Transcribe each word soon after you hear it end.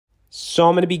So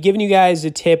I'm going to be giving you guys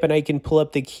a tip, and I can pull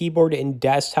up the keyboard in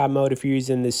desktop mode if you're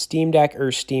using the Steam Deck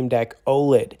or Steam Deck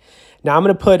OLED. Now I'm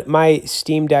going to put my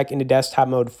Steam Deck into desktop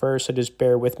mode first, so just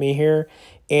bear with me here.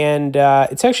 And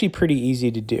it's actually pretty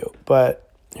easy to do,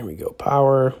 but here we go,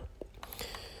 power.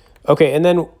 Okay, and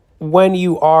then when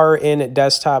you are in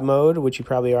desktop mode, which you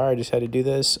probably are, I just had to do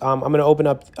this, I'm going to open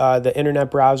up the internet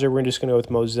browser. We're just going to go with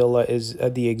Mozilla is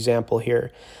the example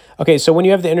here. Okay, so when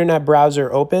you have the internet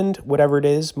browser opened, whatever it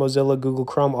is, Mozilla, Google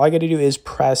Chrome, all you got to do is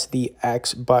press the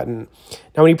X button.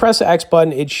 Now, when you press the X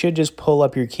button, it should just pull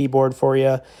up your keyboard for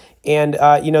you. And,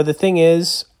 you know, the thing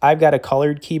is, I've got a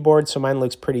colored keyboard, so mine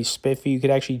looks pretty spiffy. You could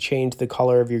actually change the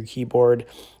color of your keyboard,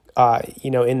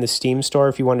 you know, in the Steam store.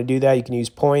 If you want to do that, you can use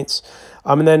points.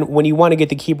 And then when you want to get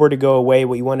the keyboard to go away,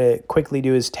 what you want to quickly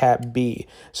do is tap B.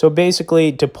 So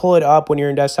basically, to pull it up when you're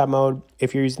in desktop mode,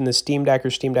 if you're using the Steam Deck or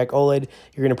Steam Deck OLED,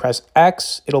 you're going to press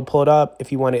X. It'll pull it up.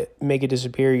 If you want to make it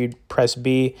disappear, you press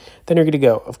B. Then you're good to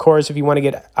go. Of course, if you want to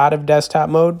get out of desktop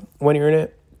mode when you're in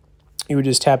it, you would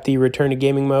just tap the return to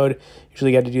gaming mode.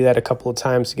 Usually got to do that a couple of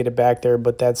times to get it back there,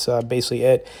 but that's basically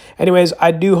it. Anyways,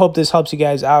 I do hope this helps you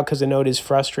guys out because I know it is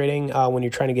frustrating when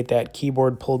you're trying to get that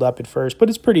keyboard pulled up at first, but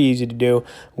it's pretty easy to do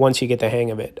once you get the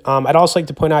hang of it. I'd also like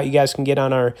to point out you guys can get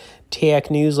on our tech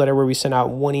newsletter where we send out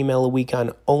 1 email a week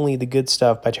on only the good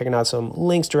stuff by checking out some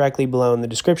links directly below in the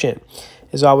description.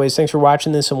 As always, thanks for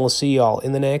watching this, and we'll see y'all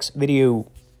in the next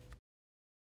video.